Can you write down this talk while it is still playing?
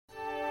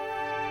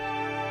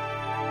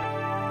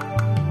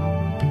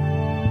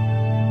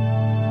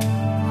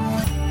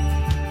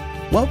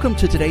Welcome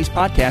to today's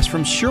podcast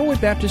from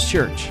Sherwood Baptist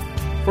Church.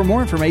 For more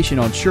information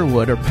on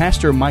Sherwood or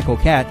Pastor Michael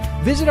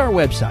Catt, visit our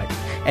website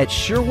at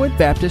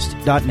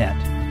sherwoodbaptist.net.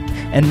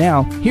 And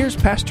now, here's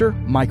Pastor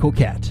Michael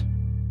Catt.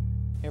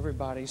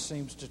 Everybody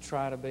seems to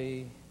try to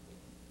be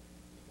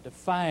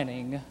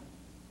defining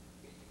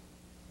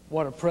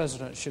what a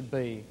president should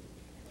be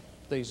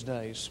these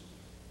days.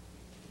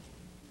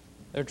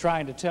 They're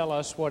trying to tell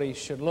us what he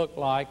should look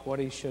like, what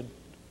he should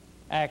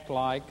act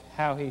like,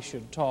 how he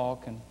should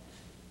talk, and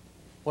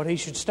what he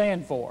should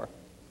stand for.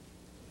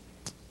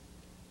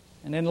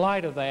 And in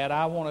light of that,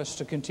 I want us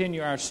to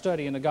continue our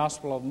study in the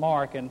Gospel of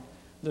Mark. And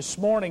this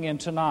morning and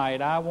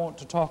tonight, I want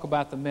to talk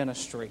about the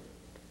ministry.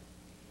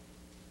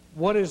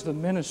 What is the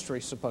ministry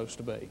supposed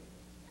to be?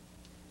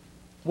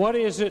 What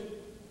is it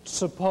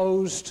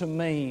supposed to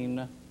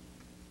mean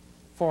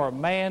for a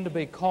man to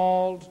be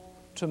called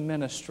to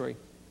ministry?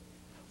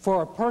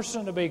 For a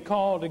person to be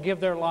called to give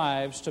their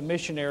lives to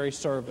missionary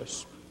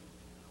service?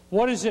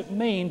 What does it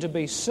mean to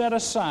be set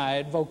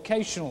aside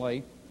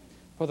vocationally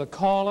for the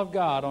call of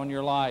God on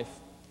your life?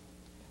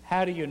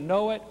 How do you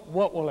know it?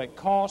 What will it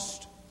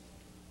cost?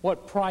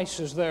 What price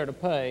is there to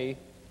pay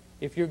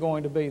if you're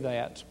going to be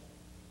that?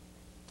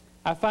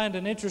 I find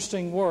an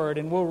interesting word,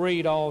 and we'll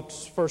read all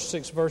first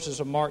 6 verses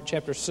of Mark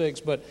chapter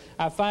 6, but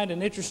I find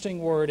an interesting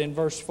word in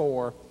verse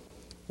 4.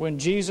 When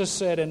Jesus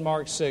said in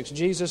Mark 6,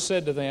 Jesus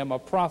said to them, "A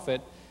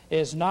prophet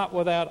is not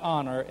without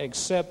honor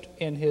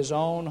except in his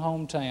own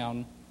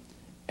hometown,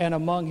 and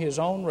among his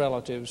own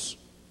relatives,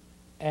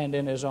 and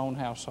in his own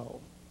household."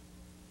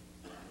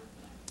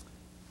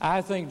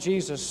 I think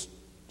Jesus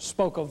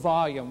spoke a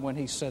volume when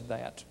he said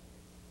that.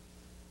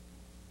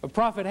 A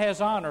prophet has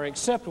honor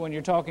except when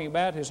you're talking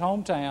about his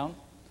hometown,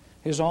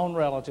 his own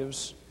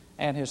relatives,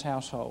 and his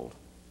household.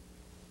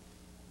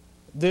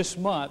 This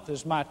month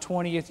is my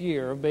 20th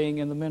year of being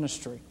in the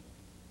ministry.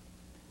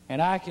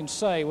 And I can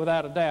say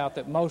without a doubt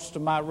that most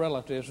of my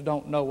relatives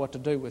don't know what to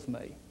do with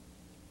me.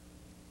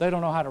 They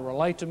don't know how to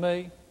relate to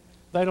me.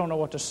 They don't know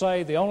what to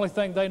say. The only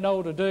thing they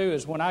know to do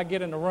is when I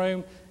get in the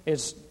room,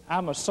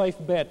 I'm a safe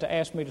bet to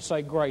ask me to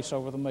say grace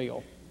over the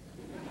meal.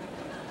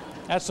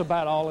 That's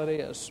about all it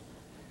is.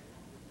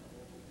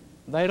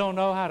 They don't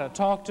know how to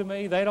talk to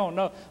me. They don't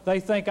know.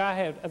 They think I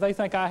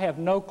have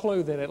no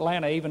clue that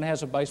Atlanta even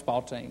has a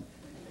baseball team.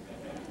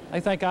 They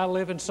think I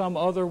live in some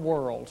other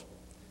world.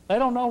 They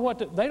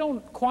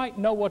don't quite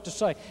know what to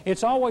say.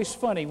 It's always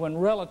funny when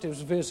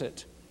relatives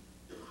visit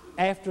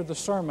after the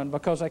sermon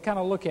because they kind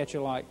of look at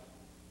you like,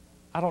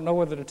 I don't know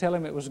whether to tell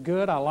him it was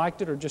good, I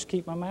liked it, or just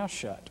keep my mouth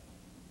shut.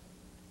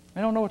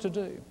 They don't know what to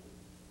do.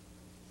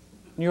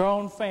 In your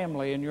own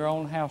family, in your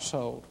own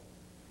household,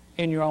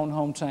 in your own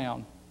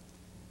hometown.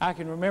 I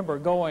can remember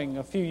going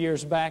a few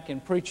years back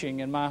and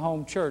preaching in my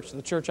home church,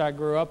 the church I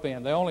grew up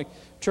in, the only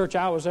church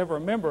I was ever a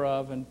member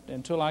of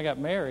until I got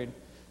married.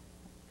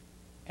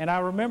 And I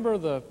remember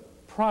the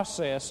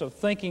process of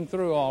thinking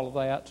through all of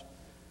that.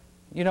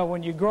 You know,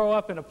 when you grow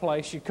up in a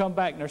place, you come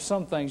back and there's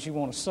some things you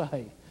want to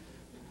say.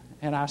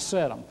 And I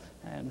said them.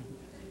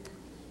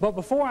 But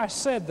before I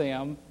said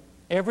them,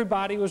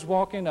 everybody was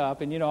walking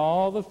up, and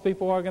all the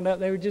people walking up,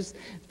 they were just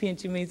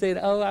pinching me and saying,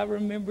 "Oh, I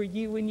remember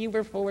you when you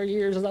were 4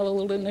 years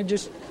old," and they're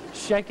just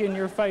shaking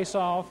your face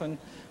off, and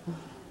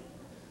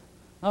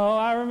 "Oh,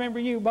 I remember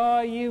you,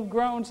 boy, you've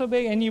grown so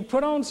big, and you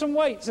put on some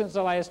weight since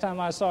the last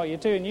time I saw you,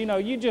 too." And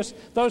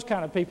those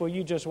kind of people,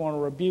 you just want to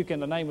rebuke in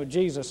the name of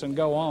Jesus and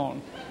go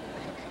on.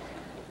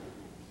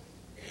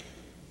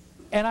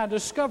 And I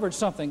discovered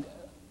something.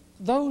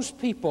 Those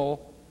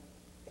people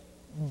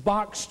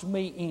boxed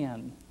me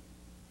in.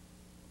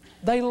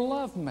 They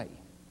love me.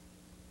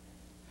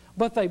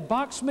 But they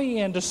boxed me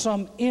into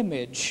some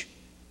image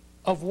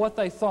of what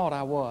they thought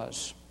I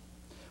was.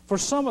 For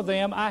some of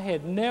them, I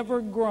had never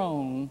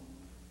grown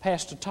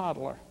past a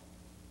toddler.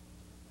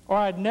 Or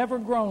I'd never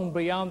grown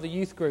beyond the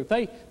youth group.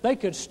 They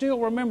could still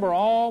remember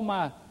all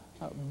my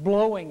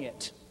blowing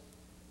it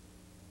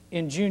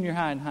in junior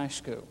high and high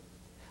school.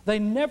 They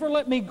never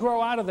let me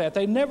grow out of that.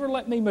 They never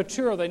let me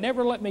mature. They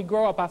never let me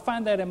grow up. I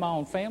find that in my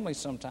own family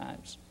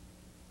sometimes.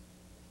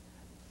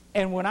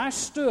 And when I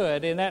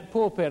stood in that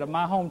pulpit of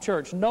my home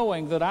church,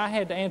 knowing that I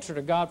had to answer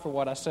to God for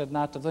what I said,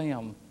 not to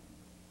them,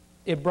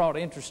 it brought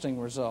interesting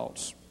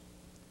results.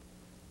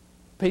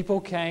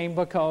 People came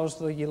because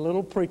the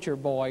little preacher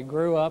boy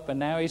grew up and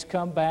now he's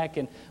come back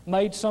and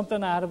made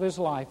something out of his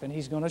life and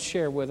he's going to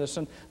share with us.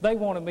 And they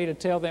wanted me to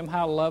tell them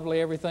how lovely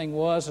everything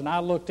was. And I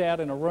looked out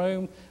in a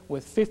room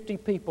with 50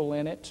 people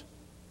in it,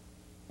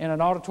 in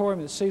an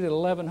auditorium that seated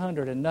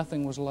 1,100, and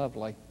nothing was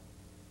lovely.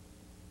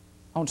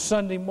 On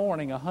Sunday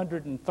morning,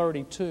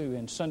 132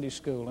 in Sunday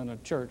school in a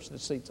church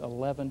that seats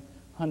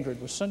 1,100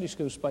 with Sunday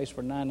school space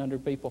for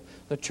 900 people.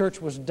 The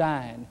church was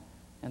dying,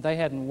 and they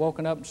hadn't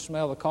woken up to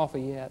smell the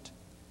coffee yet.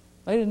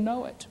 They didn't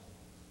know it.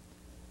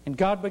 And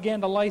God began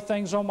to lay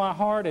things on my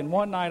heart, and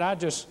one night I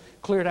just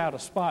cleared out a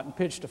spot and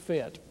pitched a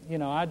fit.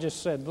 I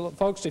just said, "Look,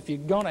 folks, if you're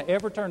going to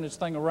ever turn this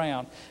thing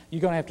around,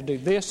 you're going to have to do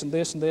this and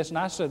this and this." And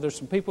I said, "There's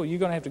some people you're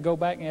going to have to go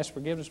back and ask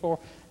forgiveness for,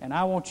 and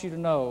I want you to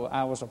know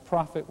I was a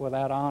prophet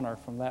without honor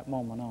from that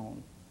moment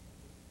on."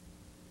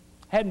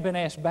 Hadn't been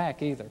asked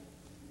back either.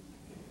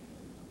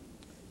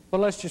 But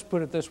let's just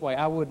put it this way.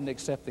 I wouldn't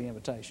accept the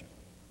invitation.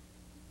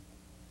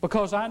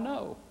 Because I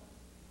know.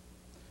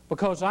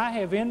 Because I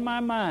have in my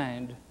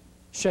mind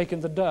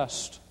shaken the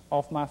dust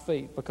off my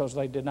feet because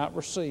they did not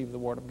receive the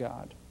Word of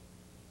God.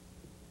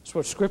 That's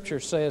what Scripture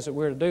says that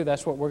we're to do.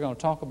 That's what we're going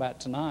to talk about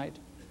tonight.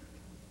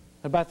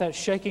 About that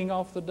shaking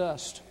off the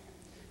dust.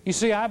 You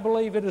see, I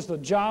believe it is the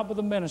job of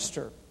the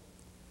minister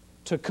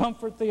to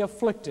comfort the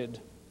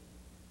afflicted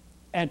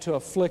and to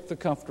afflict the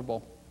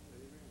comfortable.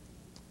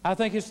 I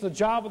think it's the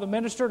job of the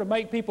minister to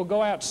make people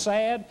go out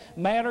sad,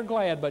 mad, or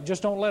glad, but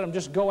just don't let them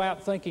just go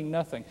out thinking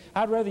nothing.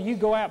 I'd rather you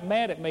go out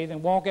mad at me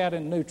than walk out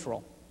in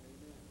neutral.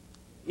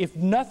 If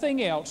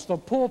nothing else, the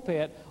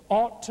pulpit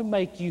ought to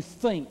make you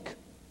think.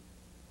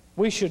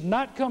 We should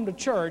not come to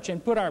church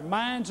and put our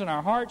minds and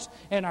our hearts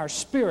and our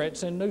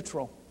spirits in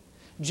neutral.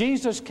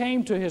 Jesus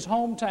came to his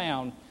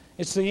hometown.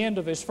 It's the end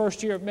of his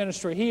first year of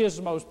ministry. He is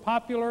the most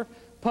popular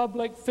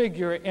public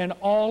figure in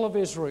all of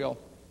Israel.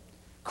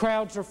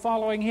 Crowds are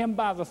following him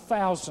by the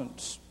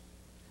thousands.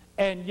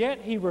 And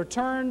yet he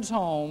returns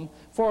home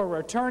for a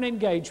return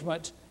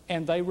engagement,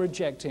 and they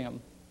reject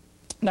him.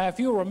 Now, if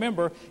you'll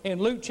remember, in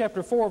Luke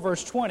chapter 4,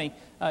 verse 20,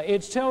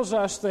 it tells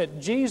us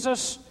that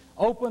Jesus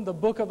opened the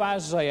book of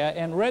Isaiah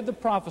and read the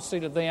prophecy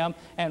to them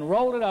and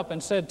rolled it up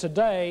and said,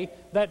 "Today,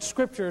 that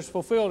scripture is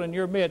fulfilled in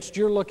your midst.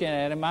 You're looking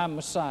at him. I'm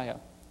Messiah."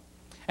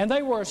 And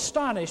they were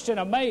astonished and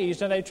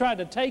amazed, and they tried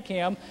to take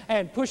him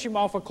and push him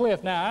off a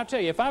cliff. Now, I'll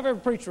tell you, if I've ever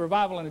preached a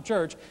revival in a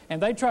church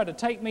and they tried to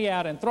take me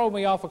out and throw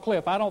me off a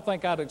cliff, I don't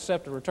think I'd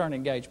accept a return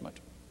engagement.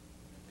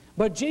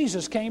 But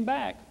Jesus came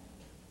back.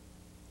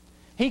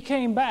 He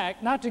came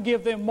back not to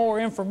give them more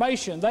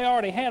information. They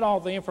already had all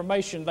the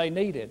information they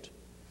needed.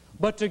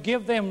 But to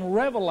give them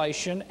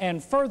revelation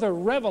and further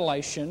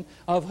revelation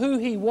of who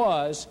he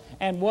was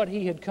and what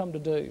he had come to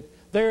do.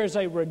 There is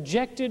a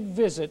rejected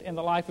visit in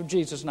the life of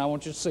Jesus, and I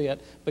want you to see it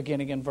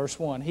beginning in verse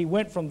 1. He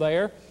went from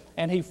there,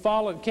 and he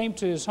came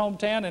to his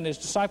hometown, and his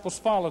disciples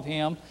followed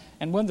him.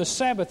 And when the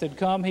Sabbath had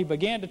come, he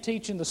began to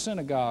teach in the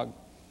synagogue.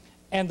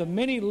 And the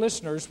many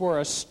listeners were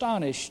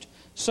astonished,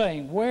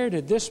 saying, "Where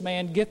did this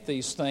man get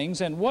these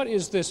things? And what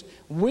is this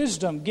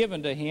wisdom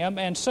given to him,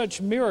 and such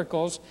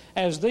miracles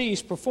as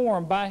these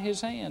performed by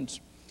his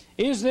hands?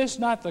 Is this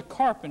not the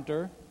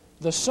carpenter,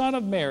 the son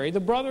of Mary, the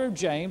brother of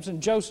James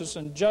and Joseph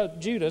and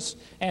Judas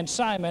and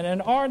Simon,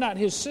 and are not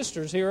his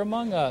sisters here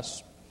among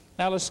us?"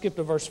 Now let's skip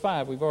to verse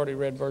 5. We've already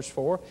read verse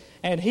 4.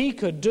 "And he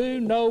could do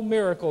no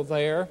miracle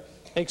there,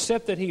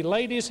 except that he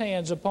laid his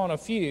hands upon a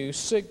few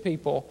sick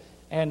people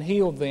and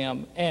healed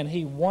them. And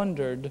he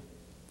wondered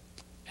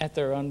at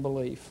their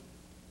unbelief."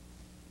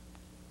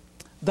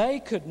 They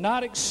could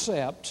not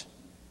accept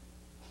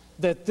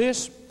that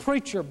this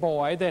preacher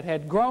boy that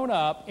had grown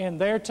up in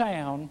their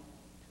town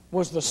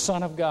was the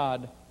Son of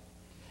God.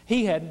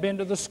 He hadn't been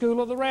to the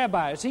school of the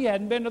rabbis. He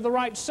hadn't been to the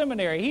right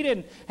seminary. He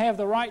didn't have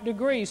the right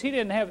degrees.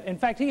 In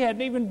fact, he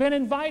hadn't even been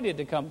invited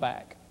to come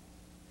back.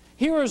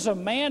 Here is a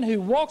man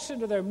who walks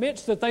into their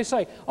midst that they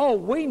say, "Oh,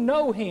 we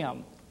know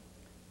him."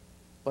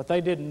 But they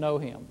didn't know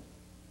him.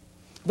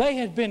 They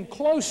had been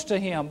close to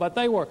him, but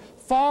they were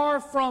far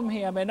from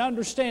him in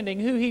understanding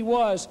who he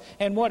was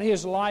and what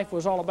his life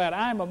was all about.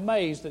 I'm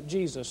amazed that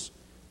Jesus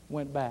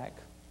went back.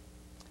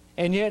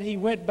 And yet he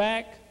went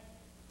back,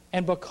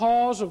 and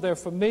because of their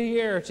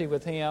familiarity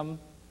with him,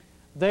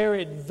 their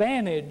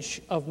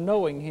advantage of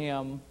knowing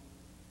him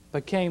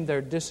became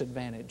their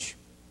disadvantage.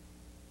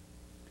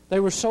 They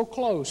were so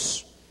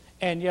close,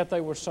 and yet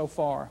they were so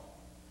far.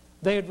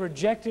 They had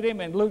rejected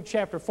him in Luke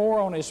chapter 4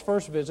 on his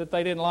first visit.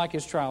 They didn't like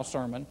his trial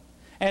sermon.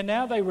 And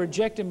now they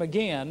reject him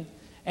again,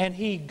 and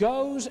he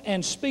goes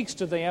and speaks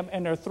to them,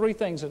 and there are three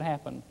things that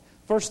happen.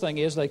 First thing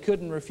is they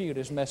couldn't refute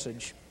his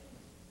message.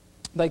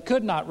 They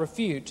could not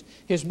refute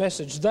his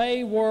message.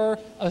 They were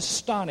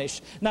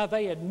astonished. Now,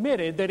 they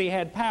admitted that he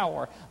had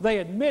power. They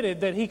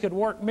admitted that he could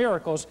work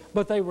miracles,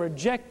 but they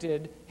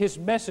rejected his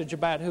message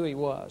about who he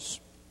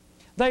was.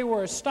 They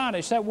were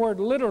astonished. That word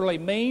literally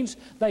means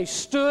they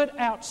stood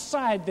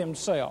outside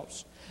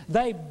themselves.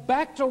 They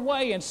backed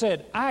away and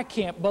said, "I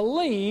can't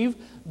believe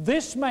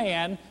this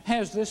man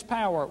has this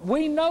power.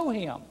 We know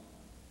him.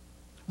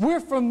 We're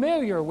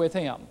familiar with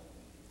him."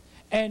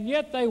 And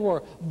yet they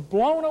were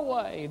blown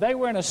away. They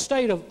were in a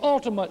state of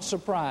ultimate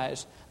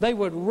surprise. They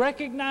would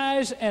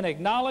recognize and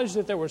acknowledge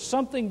that there was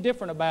something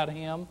different about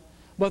him,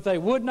 but they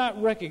would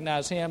not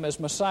recognize him as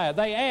Messiah.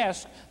 They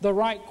asked the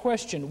right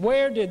question: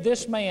 where did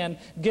this man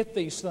get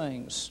these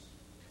things?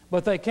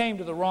 But they came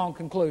to the wrong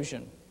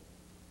conclusion.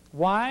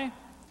 Why?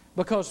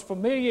 Because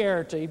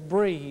familiarity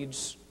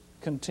breeds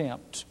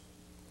contempt.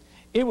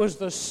 It was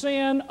the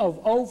sin of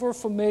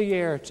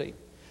over-familiarity.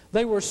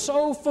 They were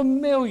so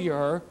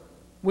familiar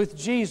with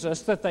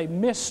Jesus that they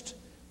missed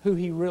who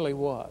he really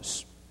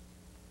was.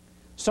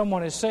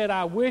 Someone has said,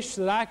 "I wish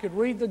that I could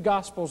read the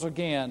Gospels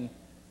again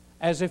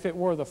as if it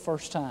were the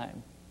first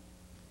time."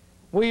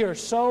 We are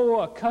so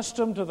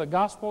accustomed to the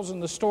Gospels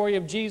and the story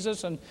of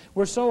Jesus, and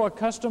we're so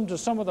accustomed to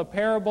some of the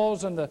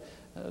parables and the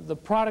the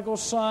prodigal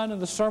son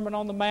and the Sermon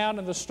on the Mount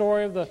and the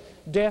story of the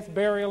death,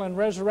 burial, and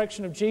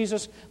resurrection of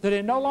Jesus, that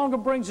it no longer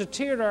brings a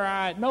tear to our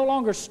eye, it no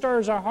longer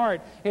stirs our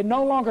heart, it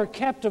no longer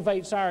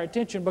captivates our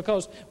attention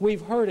because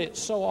we've heard it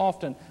so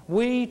often.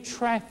 We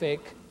traffic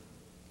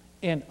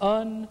in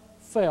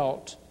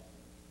unfelt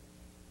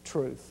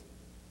truth.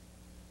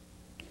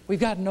 We've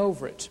gotten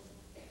over it.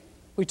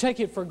 We take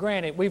it for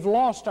granted. We've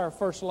lost our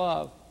first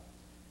love.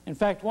 In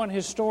fact, one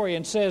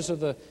historian says of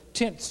the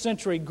 10th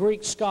century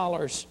Greek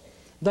scholars,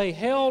 they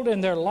held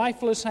in their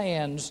lifeless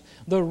hands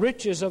the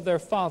riches of their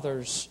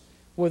fathers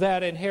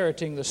without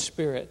inheriting the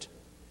Spirit.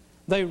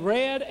 They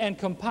read and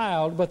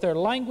compiled, but their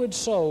languid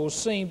souls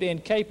seemed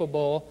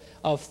incapable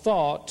of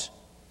thought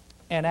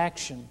and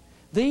action.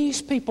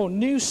 These people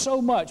knew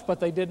so much, but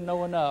they didn't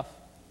know enough.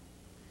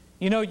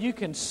 You know, you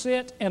can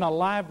sit in a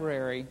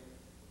library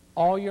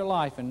all your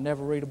life and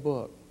never read a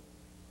book.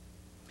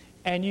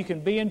 And you can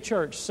be in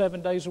church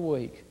 7 days a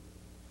week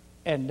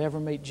and never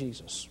meet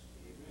Jesus.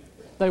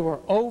 They were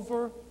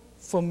over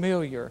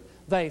familiar.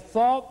 They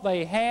thought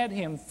they had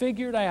Him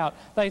figured out.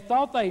 They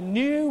thought they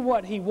knew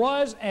what He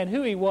was and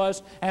who He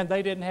was, and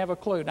they didn't have a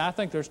clue. Now, I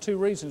think there's two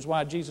reasons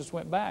why Jesus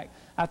went back.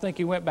 I think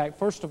He went back,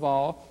 first of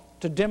all,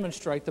 to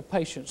demonstrate the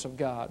patience of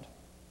God.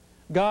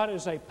 God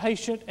is a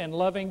patient and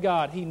loving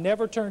God. He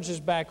never turns His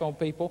back on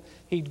people.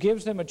 He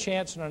gives them a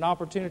chance and an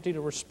opportunity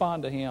to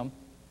respond to Him.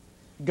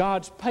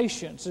 God's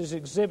patience is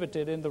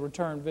exhibited in the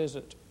return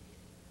visit.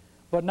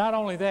 But not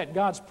only that,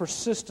 God's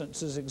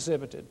persistence is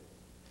exhibited.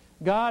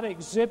 God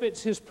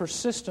exhibits His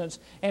persistence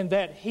in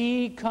that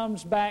He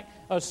comes back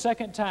a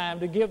second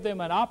time to give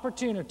them an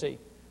opportunity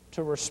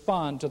to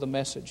respond to the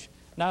message.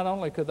 Not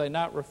only could they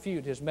not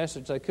refute His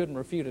message, they couldn't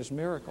refute His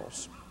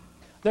miracles.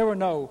 There were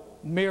no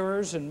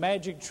mirrors and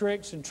magic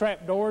tricks and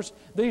trapdoors.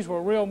 These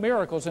were real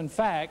miracles. In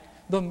fact,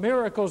 the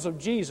miracles of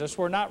Jesus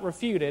were not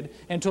refuted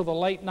until the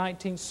late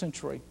 19th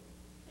century.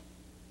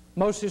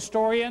 Most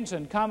historians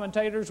and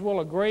commentators will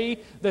agree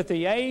that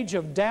the age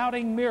of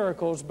doubting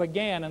miracles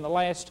began in the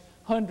last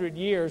 100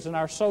 years in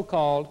our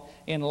so-called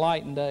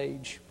enlightened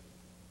age.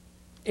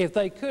 If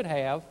they could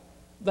have,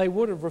 they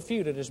would have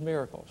refuted His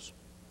miracles.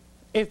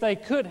 If they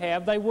could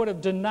have, they would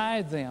have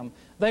denied them.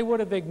 They would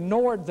have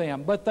ignored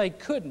them, but they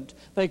couldn't.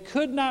 They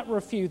could not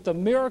refute the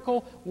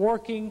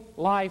miracle-working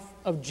life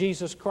of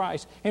Jesus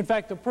Christ. In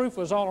fact, the proof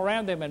was all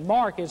around them. And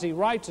Mark, as he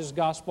writes his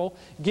gospel,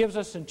 gives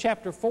us in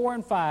chapter 4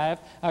 and 5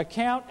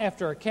 account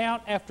after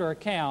account after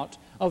account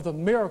of the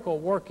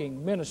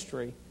miracle-working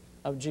ministry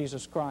of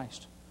Jesus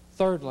Christ.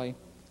 Thirdly,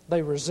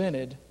 they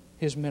resented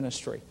His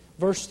ministry.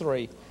 Verse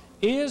 3,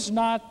 "Is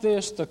not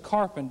this the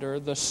carpenter,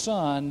 the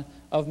son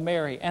of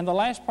Mary?" And the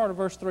last part of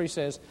verse 3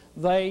 says,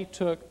 they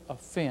took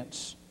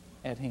offense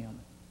at Him.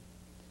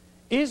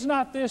 Is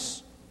not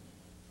this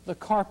the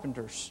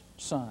carpenter's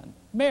son,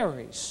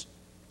 Mary's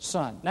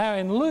son? Now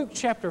in Luke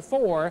chapter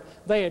 4,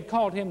 they had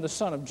called Him the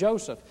son of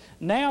Joseph.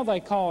 Now they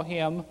call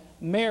Him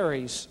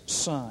Mary's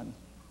son.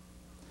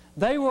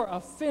 They were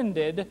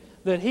offended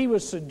that He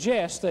would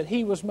suggest that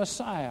He was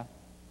Messiah.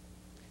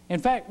 In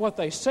fact, what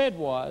they said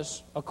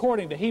was,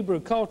 according to Hebrew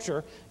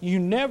culture, you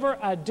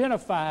never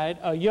identified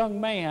a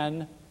young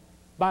man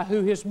by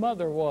who his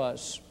mother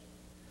was.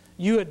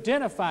 You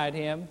identified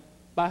him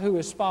by who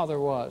his father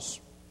was.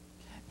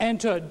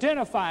 And to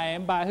identify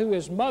him by who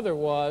his mother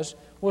was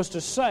to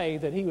say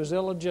that he was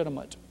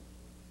illegitimate.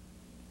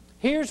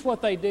 Here's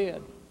what they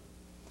did.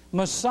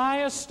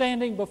 Messiah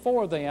standing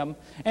before them,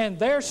 and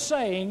they're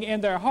saying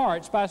in their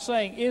hearts by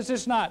saying, "Is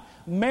this not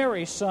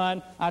Mary's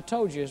son? I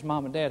told you his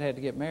mom and dad had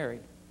to get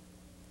married.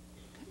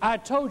 I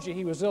told you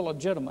he was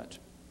illegitimate."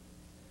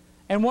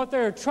 And what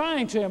they're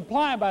trying to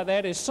imply by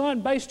that is,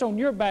 son, based on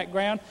your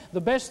background,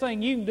 the best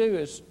thing you can do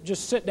is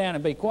just sit down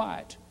and be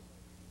quiet.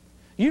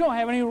 You don't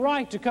have any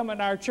right to come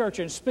into our church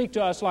and speak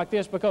to us like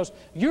this because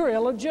you're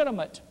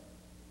illegitimate.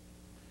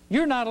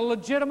 You're not a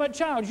legitimate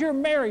child. You're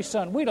Mary's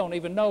son. We don't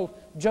even know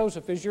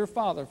Joseph is your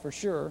father for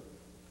sure.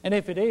 And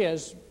if it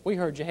is, we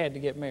heard you had to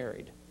get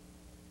married.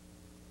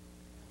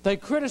 They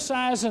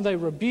criticize and they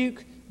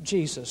rebuke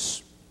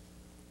Jesus.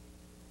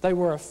 They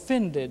were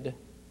offended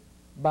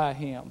by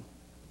Him.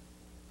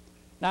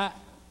 Now,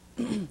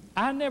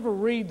 I never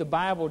read the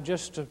Bible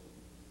just to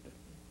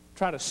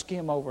try to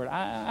skim over it.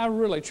 I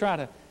really try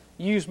to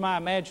use my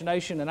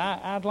imagination, and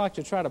I'd like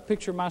to try to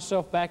picture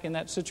myself back in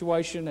that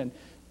situation and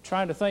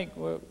trying to think,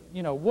 well,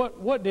 you know,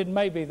 what did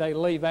maybe they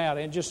leave out,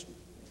 and just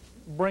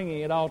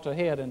bringing it all to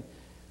head.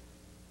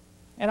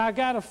 And I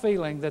got a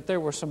feeling that there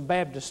were some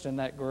Baptists in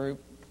that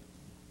group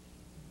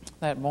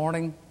that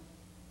morning.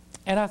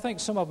 And I think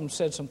some of them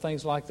said some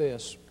things like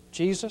this: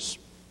 "Jesus,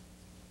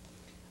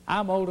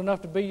 I'm old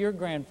enough to be your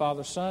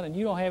grandfather's son, and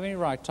you don't have any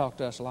right to talk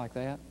to us like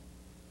that."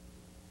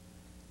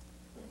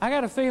 I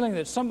got a feeling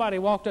that somebody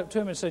walked up to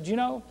him and said, "You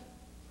know,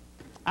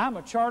 I'm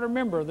a charter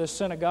member of this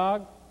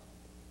synagogue,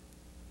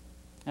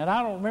 and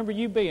I don't remember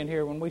you being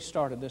here when we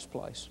started this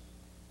place."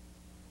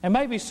 And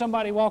maybe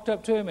somebody walked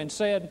up to him and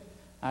said,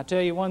 "I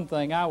tell you one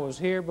thing, I was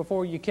here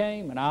before you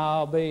came, and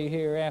I'll be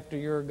here after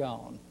you're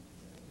gone."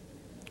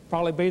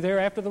 Probably be there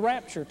after the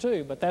rapture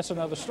too, but that's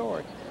another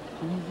story.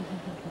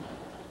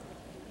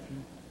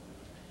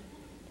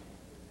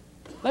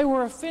 They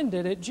were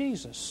offended at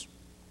Jesus.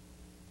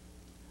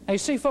 Now, you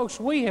see, folks,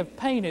 we have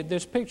painted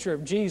this picture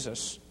of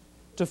Jesus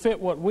to fit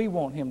what we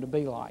want Him to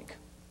be like.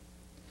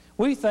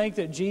 We think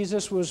that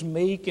Jesus was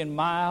meek and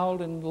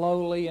mild and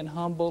lowly and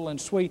humble and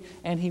sweet,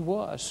 and He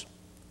was.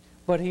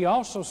 But He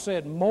also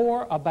said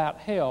more about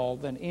hell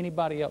than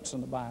anybody else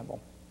in the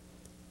Bible.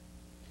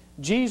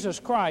 Jesus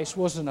Christ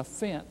was an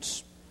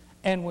offense.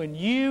 And when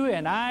you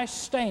and I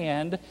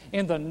stand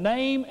in the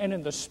name and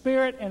in the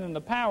Spirit and in the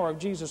power of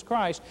Jesus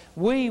Christ,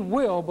 we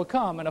will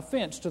become an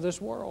offense to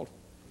this world.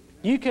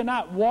 You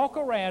cannot walk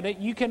around it.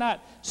 You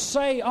cannot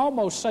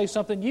almost say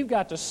something. You've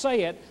got to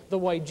say it the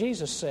way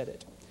Jesus said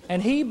it.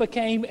 And He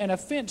became an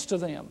offense to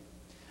them.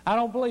 I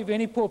don't believe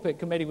any pulpit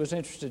committee was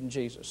interested in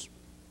Jesus.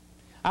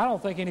 I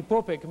don't think any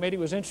pulpit committee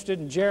was interested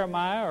in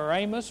Jeremiah or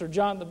Amos or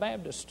John the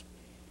Baptist.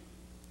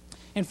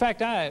 In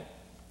fact, I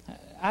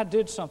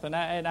did something,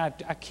 and I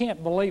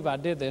can't believe I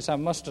did this. I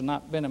must have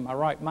not been in my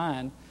right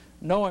mind.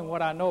 Knowing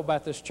what I know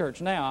about this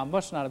church now, I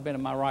must not have been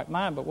in my right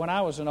mind. But when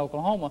I was in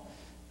Oklahoma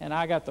and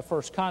I got the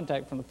first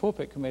contact from the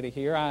pulpit committee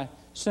here, I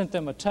sent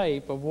them a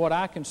tape of what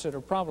I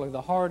consider probably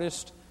the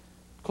hardest,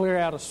 clear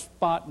out a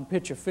spot and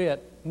pitch a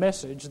fit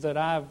message that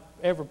I've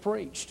ever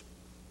preached.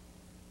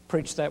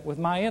 Preached that with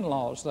my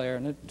in-laws there,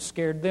 and it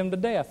scared them to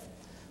death.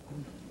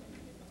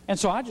 And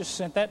so I just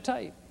sent that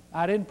tape.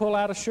 I didn't pull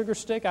out a sugar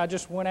stick. I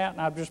just went out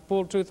and I just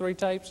pulled 2 or 3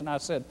 tapes, and I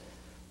said,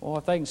 well,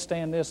 if they can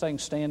stand this, they can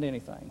stand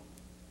anything.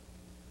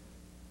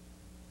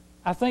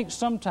 I think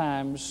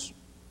sometimes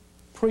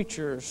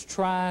preachers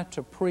try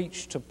to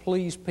preach to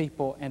please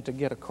people and to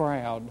get a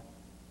crowd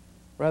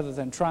rather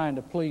than trying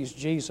to please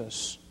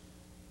Jesus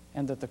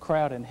and that the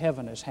crowd in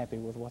heaven is happy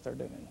with what they're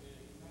doing.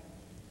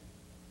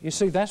 You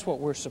see, that's what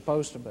we're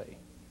supposed to be.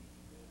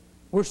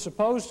 We're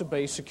supposed to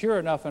be secure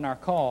enough in our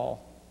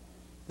call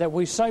that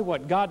we say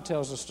what God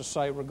tells us to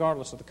say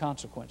regardless of the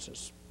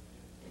consequences.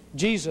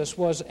 Jesus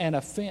was an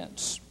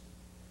offense.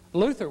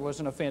 Luther was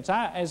an offense.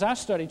 As I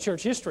studied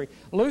church history,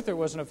 Luther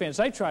was an offense.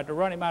 They tried to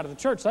run him out of the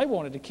church. They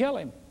wanted to kill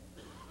him.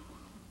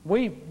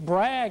 We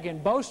brag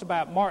and boast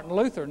about Martin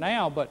Luther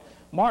now, but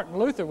Martin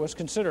Luther was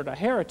considered a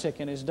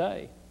heretic in his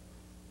day.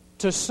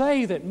 To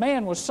say that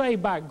man was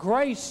saved by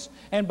grace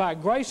and by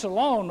grace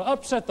alone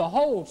upset the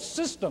whole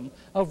system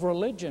of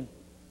religion.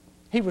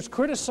 He was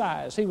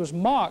criticized. He was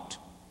mocked.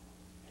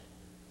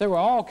 There were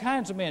all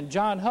kinds of men,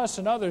 John Huss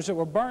and others, that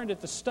were burned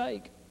at the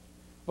stake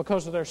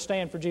because of their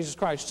stand for Jesus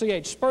Christ.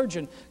 C.H.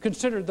 Spurgeon,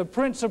 considered the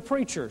prince of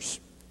preachers,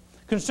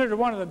 considered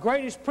one of the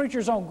greatest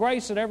preachers on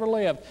grace that ever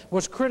lived,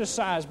 was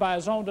criticized by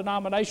his own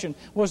denomination,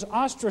 was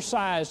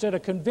ostracized at a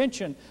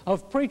convention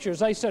of preachers.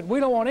 They said, we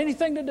don't want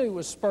anything to do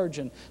with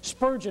Spurgeon.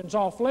 Spurgeon's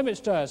off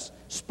limits to us.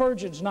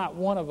 Spurgeon's not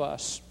one of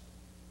us.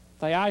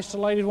 They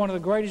isolated one of the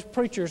greatest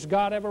preachers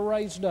God ever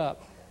raised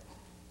up.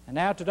 And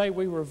now today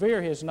we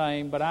revere his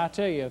name, but I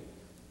tell you,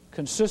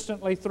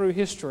 consistently through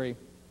history,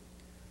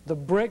 the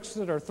bricks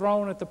that are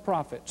thrown at the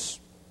prophets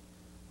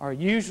are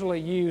usually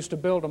used to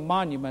build a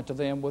monument to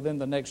them within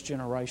the next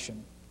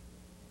generation.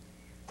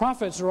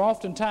 Prophets are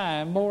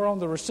oftentimes more on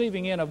the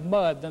receiving end of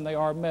mud than they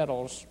are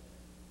medals,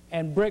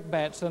 and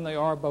brickbats than they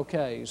are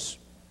bouquets.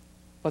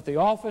 But the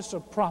office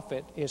of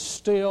prophet is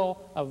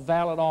still a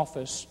valid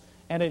office,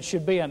 and it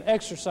should be an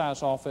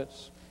exercise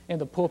office in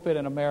the pulpit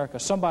in America.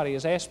 Somebody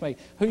has asked me,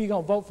 who are you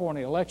going to vote for in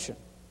the election?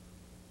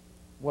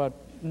 Well,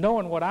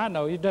 knowing what I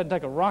know, it doesn't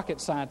take a rocket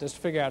scientist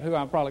to figure out who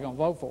I'm probably going to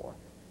vote for.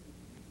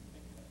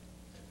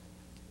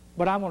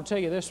 But I'm going to tell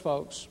you this,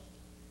 folks.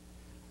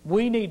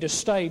 We need to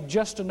stay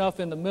just enough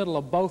in the middle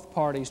of both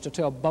parties to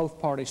tell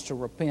both parties to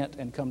repent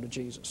and come to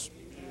Jesus.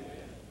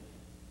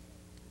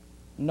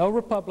 No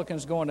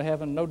Republicans going to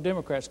heaven, no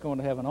Democrats going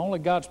to heaven. Only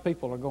God's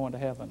people are going to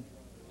heaven.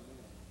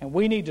 And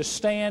we need to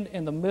stand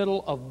in the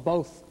middle of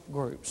both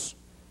groups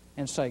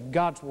and say,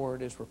 God's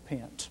word is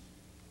repent.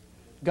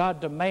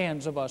 God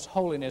demands of us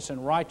holiness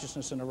and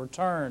righteousness and a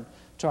return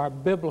to our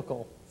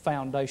biblical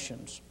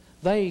foundations.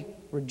 They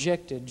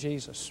rejected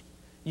Jesus.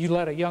 You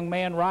let a young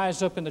man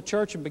rise up in the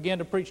church and begin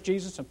to preach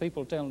Jesus, and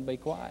people tell him to be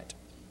quiet.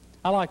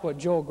 I like what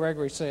Joel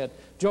Gregory said.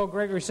 Joel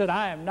Gregory said,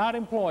 I am not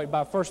employed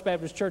by First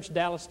Baptist Church,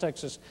 Dallas,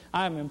 Texas.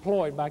 I am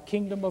employed by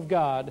Kingdom of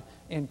God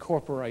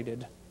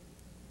Incorporated.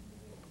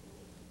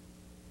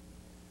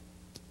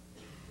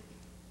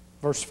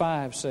 Verse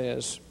 5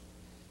 says,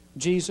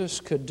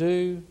 Jesus could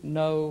do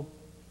no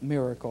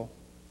miracle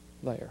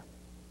there.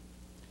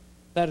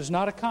 That is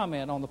not a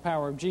comment on the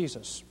power of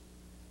Jesus.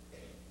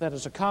 That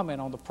is a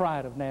comment on the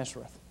pride of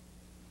Nazareth.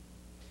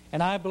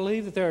 And I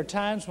believe that there are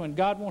times when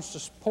God wants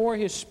to pour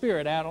His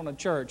Spirit out on a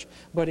church,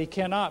 but He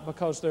cannot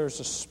because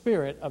there's a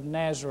spirit of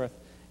Nazareth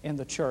in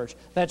the church.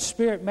 That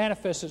spirit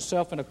manifests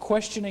itself in a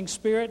questioning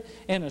spirit,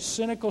 in a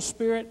cynical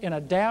spirit, in a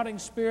doubting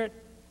spirit,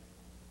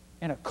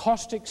 in a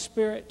caustic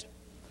spirit.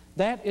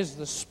 That is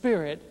the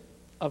spirit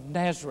of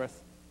Nazareth.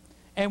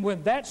 And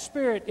when that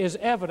spirit is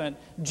evident,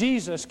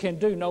 Jesus can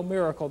do no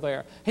miracle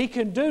there. He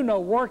can do no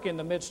work in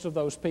the midst of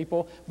those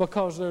people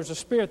because there's a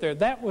spirit there.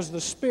 That was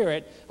the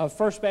spirit of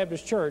First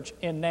Baptist Church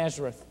in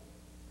Nazareth.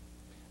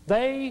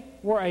 They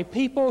were a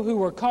people who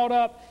were caught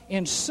up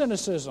in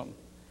cynicism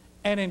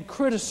and in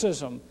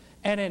criticism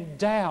and in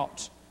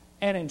doubt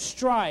and in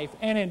strife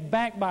and in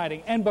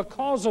backbiting. And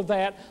because of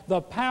that,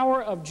 the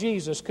power of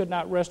Jesus could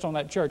not rest on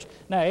that church.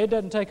 Now, it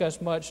doesn't take us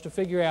much to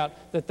figure out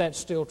that that's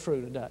still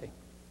true today.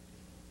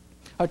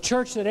 A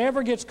church that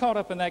ever gets caught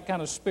up in that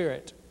kind of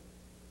spirit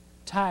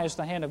ties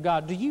the hand of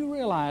God. Do you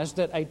realize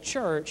that a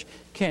church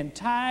can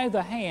tie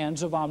the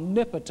hands of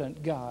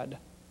omnipotent God?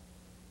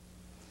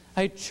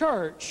 A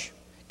church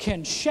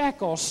can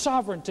shackle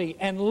sovereignty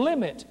and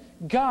limit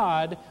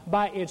God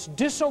by its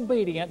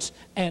disobedience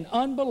and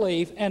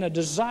unbelief and a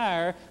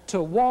desire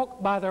to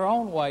walk by their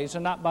own ways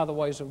and not by the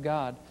ways of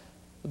God.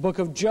 The book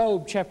of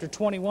Job, chapter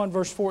 21,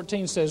 verse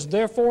 14 says,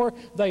 "Therefore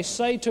they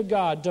say to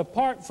God,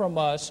 Depart from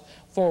us,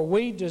 for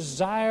we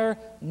desire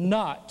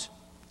not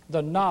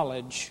the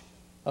knowledge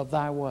of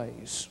thy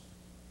ways."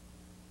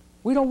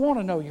 We don't want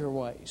to know your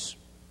ways.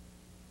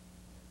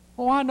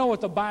 Oh, I know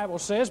what the Bible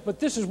says, but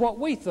this is what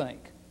we think.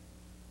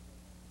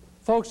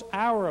 Folks,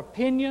 our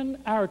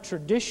opinion, our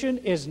tradition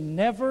is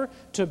never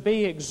to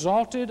be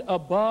exalted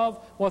above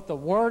what the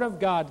Word of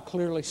God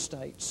clearly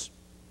states.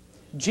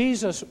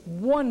 Jesus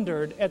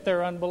wondered at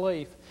their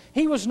unbelief.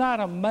 He was not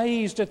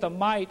amazed at the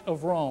might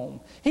of Rome.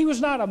 He was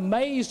not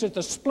amazed at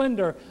the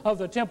splendor of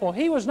the temple.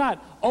 He was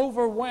not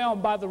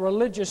overwhelmed by the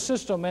religious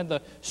system and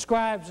the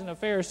scribes and the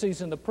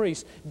Pharisees and the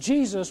priests.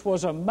 Jesus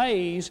was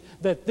amazed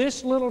that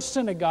this little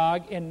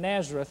synagogue in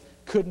Nazareth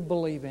couldn't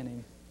believe in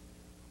Him.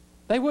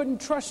 They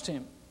wouldn't trust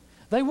Him.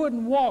 They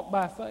wouldn't walk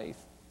by faith.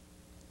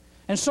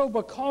 And so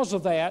because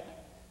of that,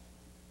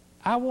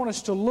 I want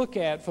us to look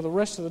at, for the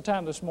rest of the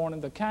time this morning,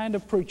 the kind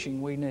of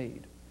preaching we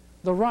need.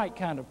 The right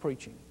kind of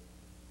preaching.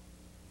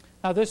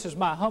 Now, this is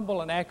my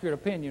humble and accurate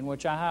opinion,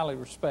 which I highly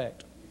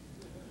respect.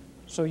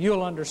 So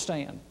you'll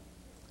understand.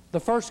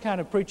 The first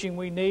kind of preaching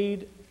we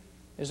need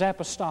is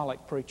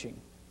apostolic preaching.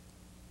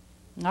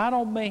 I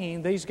don't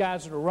mean these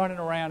guys that are running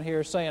around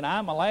here saying,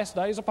 I'm a last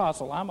days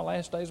apostle, I'm a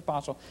last days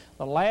apostle.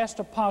 The last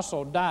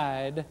apostle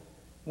died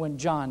when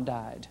John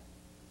died.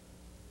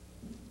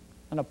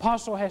 An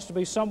apostle has to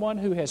be someone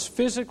who has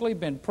physically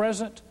been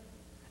present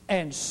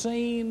and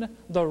seen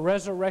the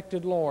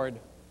resurrected Lord.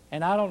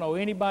 And I don't know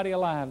anybody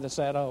alive that's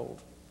that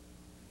old.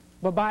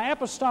 But by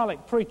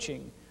apostolic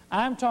preaching,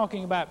 I'm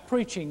talking about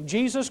preaching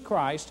Jesus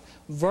Christ,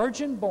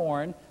 virgin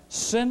born,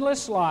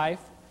 sinless life,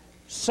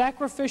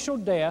 sacrificial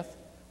death,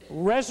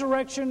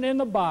 resurrection in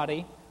the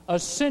body,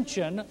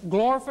 ascension,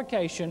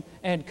 glorification,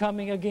 and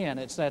coming again.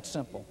 It's that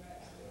simple.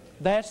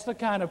 That's the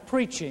kind of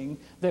preaching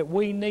that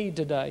we need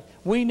today.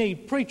 We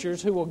need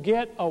preachers who will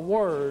get a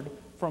word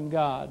from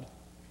God.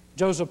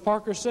 Joseph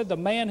Parker said, "The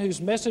man whose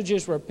message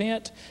is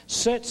repent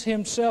sets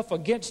himself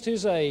against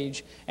his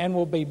age and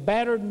will be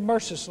battered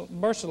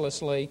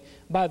mercilessly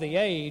by the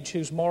age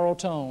whose moral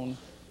tone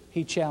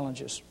he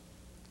challenges."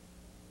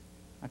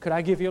 Now, could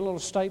I give you a little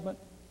statement?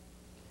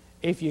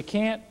 If you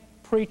can't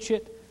preach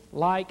it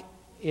like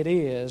it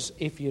is,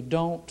 if you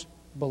don't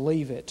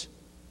believe it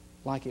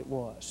like it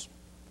was.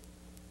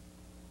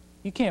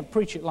 You can't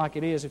preach it like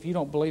it is if you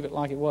don't believe it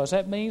like it was.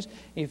 That means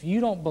if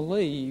you don't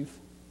believe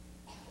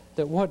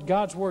that what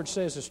God's Word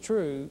says is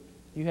true,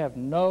 you have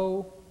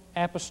no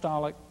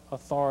apostolic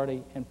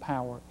authority and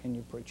power in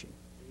your preaching.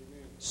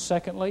 Amen.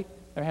 Secondly,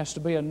 there has to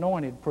be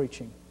anointed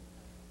preaching.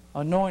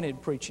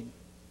 Anointed preaching.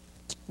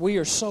 We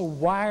are so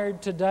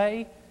wired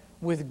today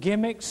with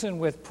gimmicks and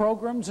with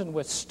programs and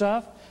with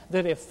stuff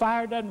that if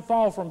fire doesn't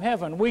fall from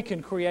heaven, we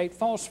can create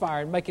false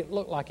fire and make it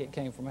look like it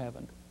came from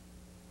heaven.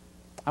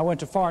 I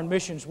went to Foreign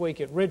Missions Week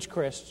at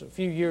Ridgecrest a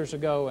few years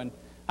ago, and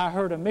I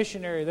heard a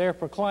missionary there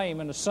proclaim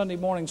in a Sunday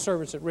morning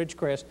service at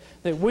Ridgecrest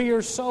that we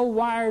are so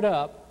wired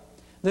up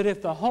that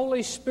if the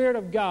Holy Spirit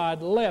of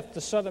God left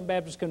the Southern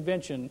Baptist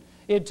Convention,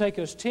 it'd take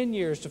us 10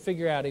 years to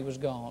figure out He was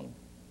gone.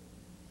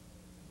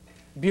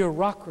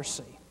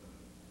 Bureaucracy.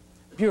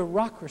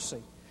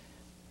 Bureaucracy.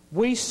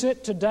 We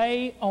sit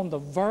today on the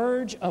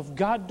verge of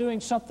God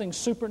doing something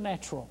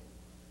supernatural.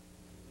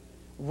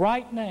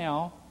 Right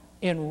now,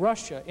 in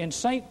Russia, in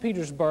St.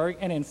 Petersburg,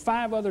 and in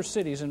 5 other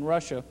cities in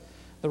Russia,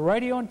 the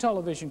Radio and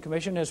Television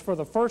Commission has for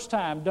the first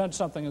time done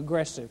something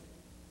aggressive.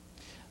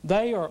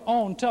 They are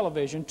on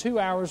television 2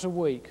 hours a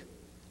week.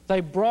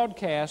 They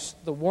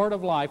broadcast the Word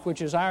of Life,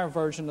 which is our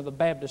version of the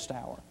Baptist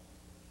Hour.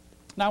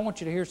 Now I want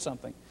you to hear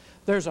something.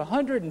 There's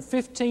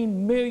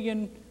 115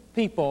 million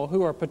people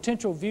who are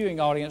potential viewing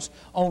audience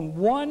on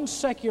one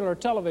secular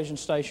television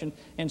station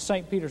in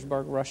St.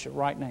 Petersburg, Russia,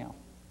 right now.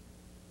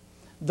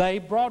 They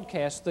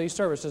broadcast these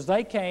services.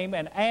 They came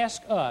and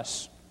asked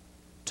us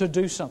to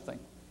do something.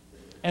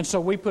 And so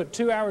we put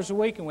 2 hours a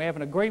week, and we have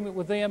an agreement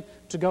with them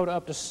to go to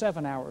up to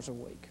 7 hours a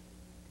week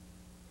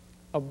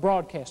of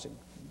broadcasting.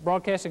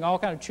 Broadcasting all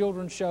kind of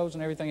children's shows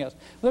and everything else.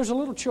 There's a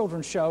little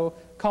children's show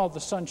called The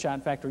Sunshine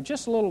Factory.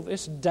 Just a little,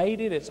 it's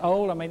dated, it's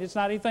old. I mean, it's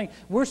not anything.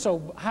 We're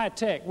so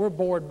high-tech, we're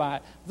bored by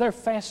it. They're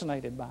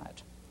fascinated by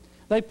it.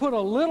 They put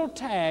a little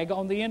tag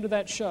on the end of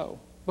that show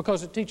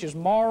because it teaches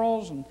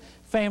morals and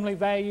family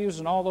values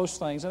and all those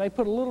things. And they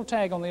put a little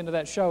tag on the end of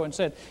that show and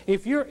said,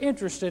 if you're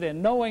interested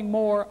in knowing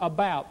more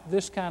about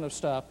this kind of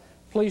stuff,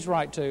 please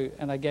write to,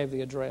 and they gave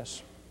the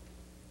address.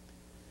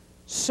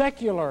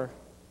 Secular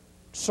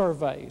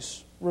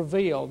surveys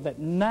revealed that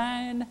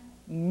 9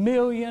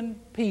 million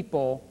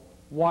people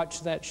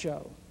watched that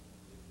show.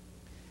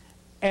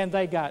 And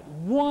they got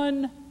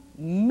 1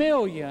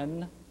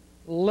 million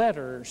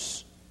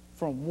letters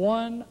from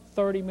one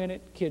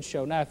 30-minute kids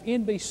show. Now, if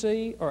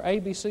NBC or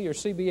ABC or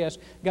CBS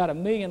got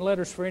 1 million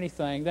letters for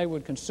anything, they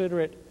would consider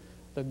it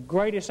the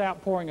greatest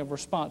outpouring of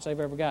response they've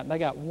ever gotten. They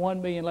got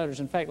 1 million letters.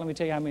 In fact, let me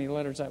tell you how many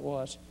letters that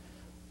was.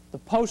 The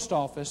post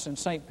office in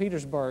St.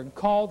 Petersburg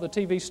called the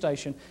TV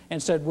station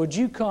and said, would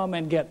you come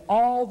and get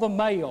all the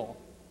mail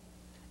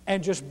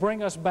and just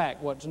bring us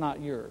back what's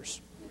not yours?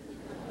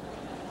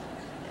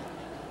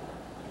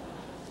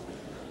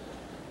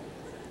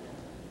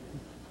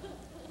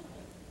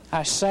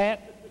 I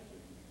sat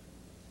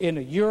in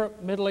a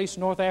Europe, Middle East,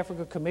 North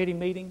Africa committee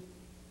meeting,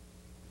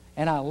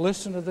 and I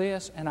listened to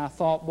this, and I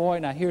thought, boy,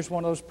 now here's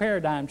one of those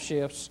paradigm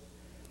shifts.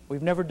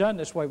 We've never done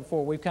this way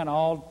before. We've kind of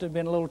all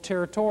been a little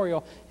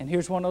territorial, and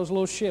here's one of those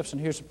little shifts. And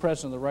here's the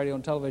president of the Radio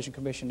and Television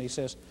Commission. He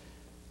says,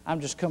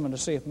 I'm just coming to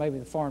see if maybe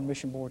the Foreign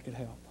Mission Board could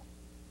help.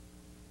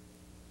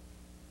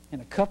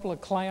 And a couple of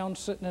clowns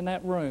sitting in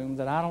that room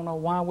that I don't know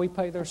why we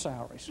pay their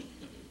salaries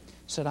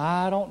said,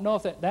 I don't know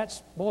if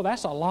that's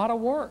a lot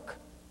of work.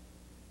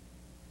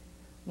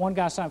 One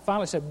guy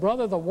finally said,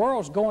 brother, the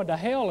world's going to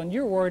hell and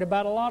you're worried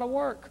about a lot of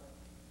work.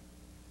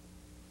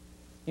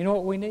 You know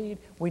what we need?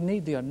 We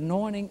need the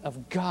anointing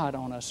of God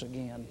on us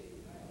again.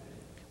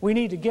 We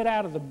need to get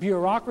out of the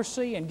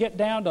bureaucracy and get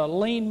down to a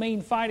lean,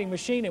 mean fighting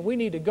machine, and we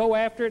need to go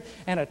after it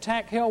and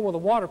attack hell with a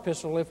water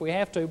pistol if we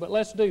have to, but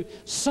let's do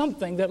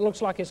something that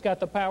looks like it's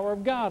got the power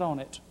of God on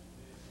it.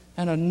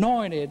 An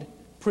anointed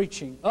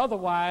preaching.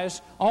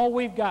 Otherwise, all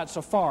we've got's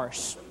a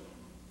farce,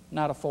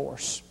 not a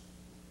force.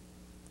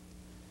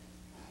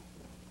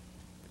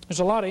 There's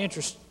a lot of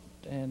interest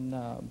in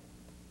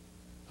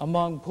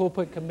among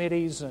pulpit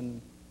committees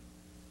and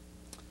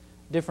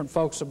different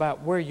folks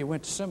about where you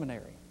went to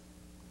seminary.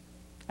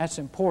 That's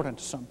important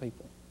to some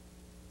people.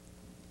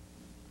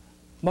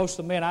 Most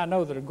of the men I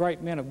know that are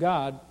great men of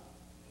God,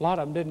 a lot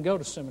of them didn't go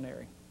to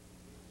seminary.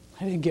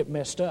 They didn't get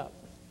messed up.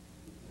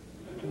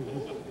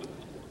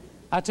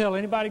 I tell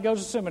anybody who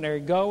goes to seminary,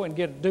 go and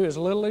do as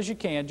little as you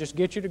can. Just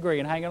get your degree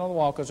and hang it on the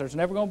wall, because there's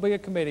never going to be a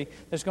committee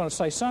that's going to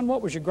say, son,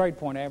 what was your grade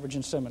point average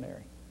in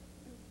seminary?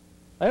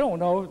 They don't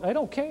know. They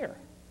don't care.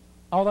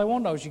 All they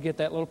want to know is you get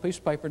that little piece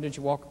of paper, did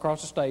you walk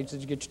across the stage,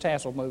 did you get your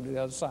tassel moved to the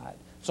other side?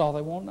 That's all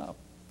they want to know.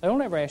 They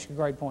don't ever ask you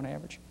grade point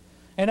average.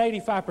 And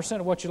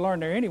 85% of what you learn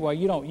there anyway,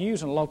 you don't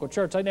use in a local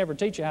church. They never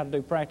teach you how to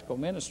do practical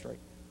ministry.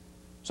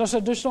 So I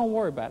said, just don't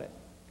worry about it.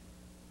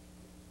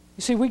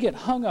 You see, we get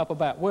hung up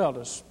about, well,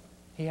 does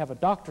he have a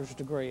doctor's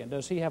degree, and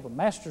does he have a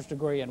master's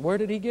degree, and where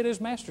did he get his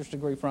master's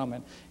degree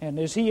from, and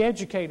is he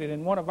educated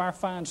in one of our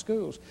fine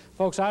schools?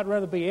 Folks, I'd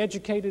rather be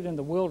educated in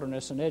the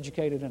wilderness than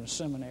educated in a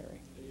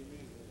seminary,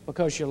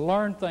 because you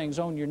learn things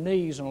on your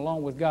knees and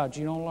along with God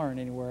you don't learn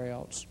anywhere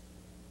else.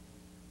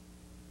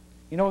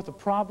 You know what the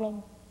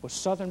problem with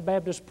Southern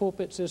Baptist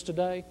pulpits is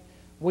today?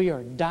 We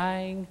are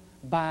dying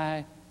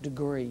by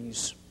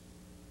degrees.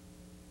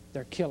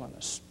 They're killing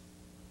us.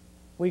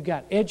 We've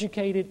got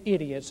educated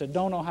idiots that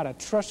don't know how to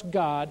trust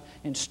God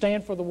and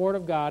stand for the Word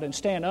of God and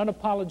stand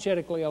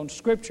unapologetically on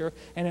Scripture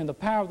and in the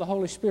power of the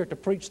Holy Spirit to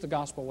preach the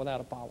gospel without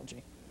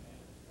apology.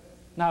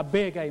 Now, a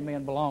big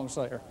amen belongs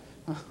there.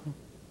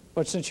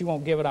 But since you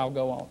won't give it, I'll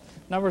go on.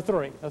 Number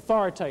 3,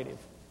 authoritative.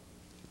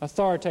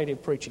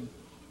 Authoritative preaching.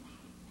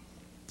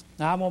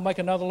 Now, I'm going to make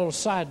another little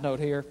side note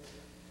here.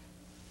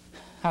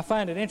 I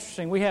find it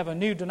interesting. We have a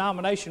new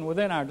denomination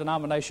within our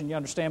denomination, you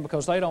understand,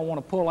 because they don't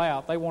want to pull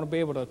out. They want to be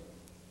able to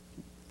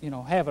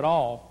have it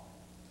all.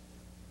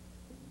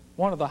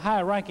 One of the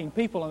high-ranking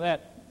people in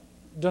that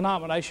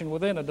denomination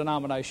within a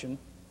denomination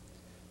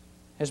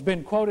has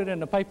been quoted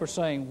in the paper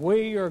saying,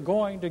 we are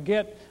going to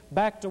get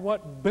back to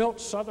what built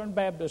Southern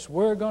Baptists.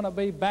 We're going to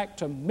be back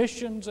to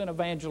missions and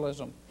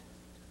evangelism.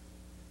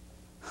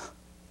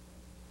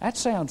 That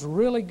sounds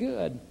really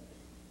good.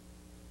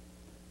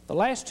 The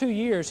last 2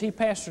 years he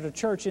pastored a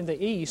church in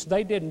the East.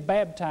 They didn't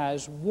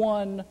baptize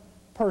one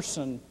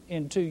person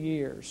in 2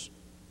 years.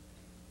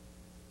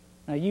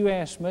 Now you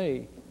ask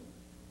me,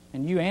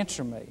 and you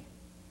answer me,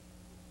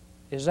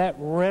 is that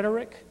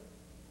rhetoric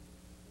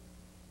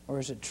or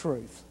is it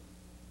truth?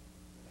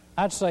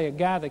 I'd say a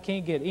guy that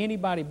can't get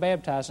anybody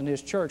baptized in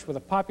his church with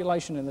a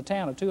population in the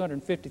town of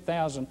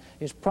 250,000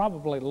 is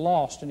probably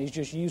lost, and he's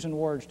just using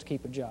words to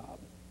keep a job.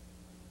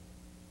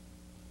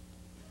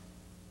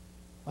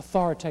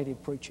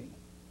 Authoritative preaching.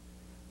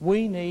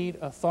 We need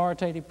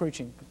authoritative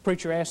preaching. The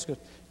preacher asked the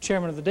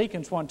chairman of the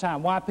deacons one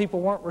time why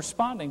people weren't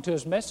responding to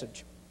his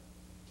message.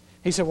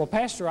 He said, well,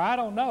 Pastor, I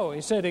don't know.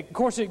 He said, of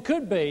course, it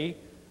could be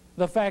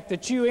the fact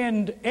that you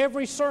end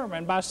every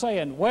sermon by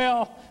saying,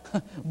 well,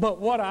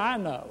 but what do I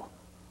know?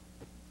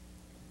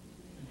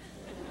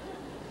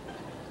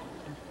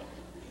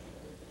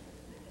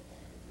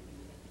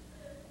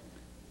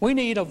 We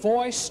need a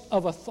voice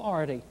of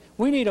authority.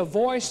 We need a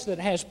voice that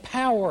has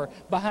power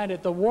behind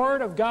it. The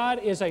Word of God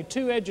is a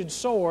two-edged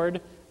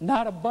sword,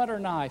 not a butter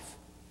knife.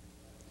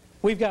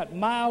 We've got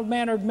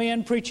mild-mannered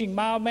men preaching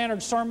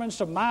mild-mannered sermons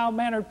to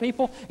mild-mannered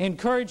people,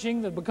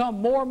 encouraging them to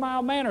become more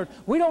mild-mannered.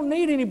 We don't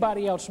need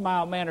anybody else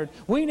mild-mannered.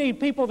 We need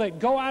people that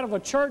go out of a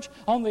church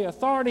on the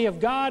authority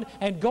of God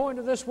and go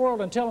into this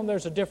world and tell them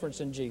there's a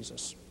difference in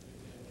Jesus.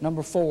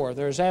 Number 4,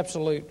 there's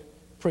absolute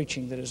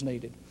preaching that is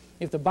needed.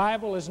 If the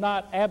Bible is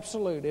not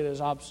absolute, it is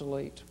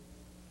obsolete.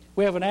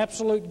 We have an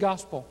absolute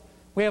gospel.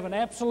 We have an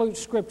absolute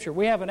Scripture.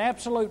 We have an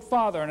absolute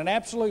Father and an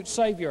absolute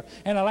Savior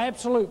and an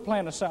absolute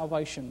plan of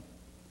salvation.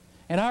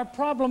 And our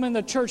problem in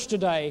the church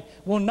today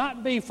will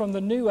not be from the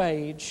New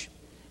Age.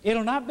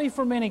 It'll not be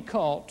from any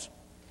cult.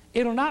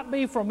 It'll not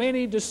be from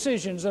any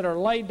decisions that are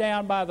laid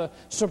down by the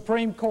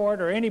Supreme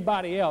Court or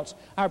anybody else.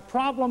 Our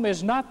problem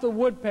is not the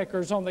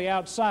woodpeckers on the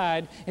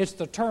outside. It's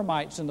the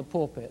termites in the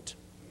pulpit.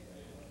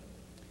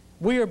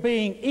 We are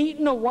being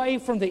eaten away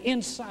from the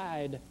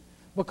inside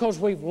because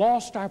we've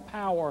lost our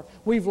power.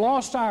 We've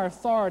lost our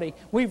authority.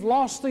 We've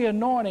lost the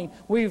anointing.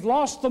 We've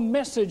lost the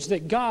message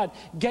that God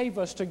gave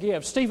us to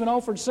give. Stephen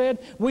Olford said,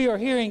 we are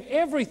hearing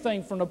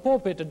everything from the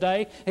pulpit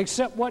today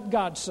except what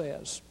God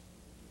says.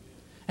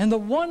 And the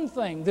one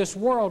thing this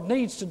world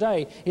needs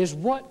today is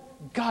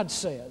what God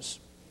says.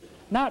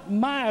 Not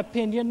my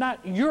opinion,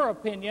 not your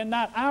opinion,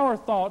 not our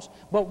thoughts,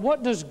 but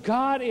what does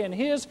God in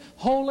His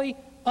holy,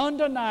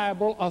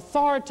 undeniable,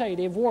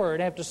 authoritative Word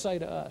have to say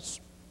to us?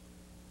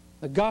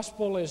 The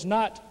gospel is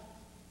not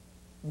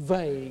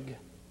vague.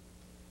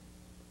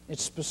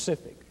 It's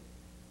specific.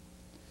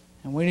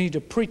 And we need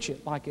to preach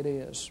it like it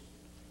is.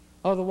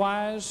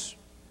 Otherwise,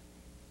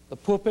 the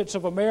pulpits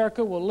of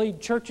America will lead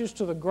churches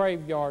to the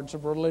graveyards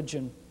of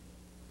religion.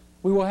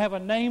 We will have a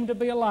name to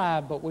be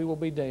alive, but we will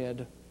be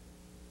dead.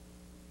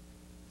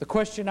 The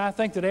question I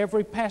think that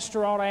every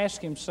pastor ought to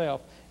ask himself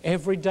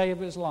every day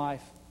of his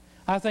life,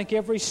 I think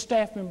every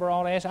staff member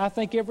ought to ask, I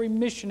think every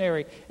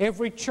missionary,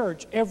 every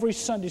church, every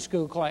Sunday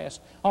school class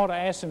ought to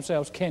ask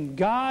themselves, can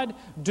God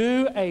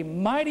do a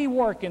mighty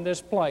work in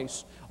this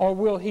place, or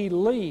will He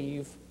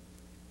leave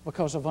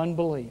because of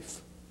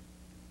unbelief?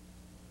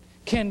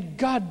 Can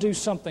God do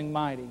something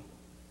mighty,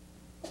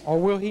 or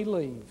will He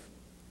leave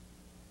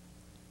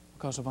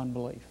because of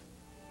unbelief?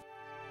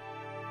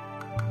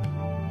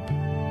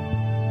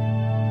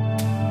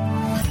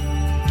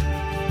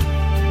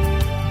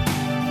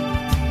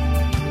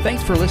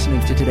 Thanks for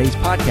listening to today's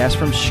podcast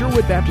from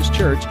Sherwood Baptist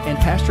Church and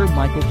Pastor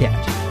Michael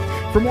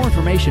Catt. For more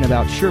information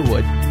about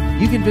Sherwood,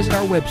 you can visit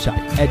our website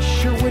at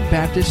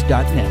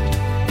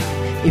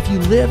sherwoodbaptist.net. If you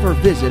live or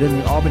visit in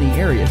the Albany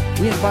area,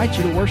 we invite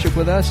you to worship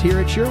with us here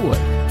at Sherwood.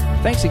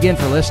 Thanks again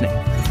for listening,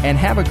 and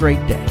have a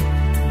great day.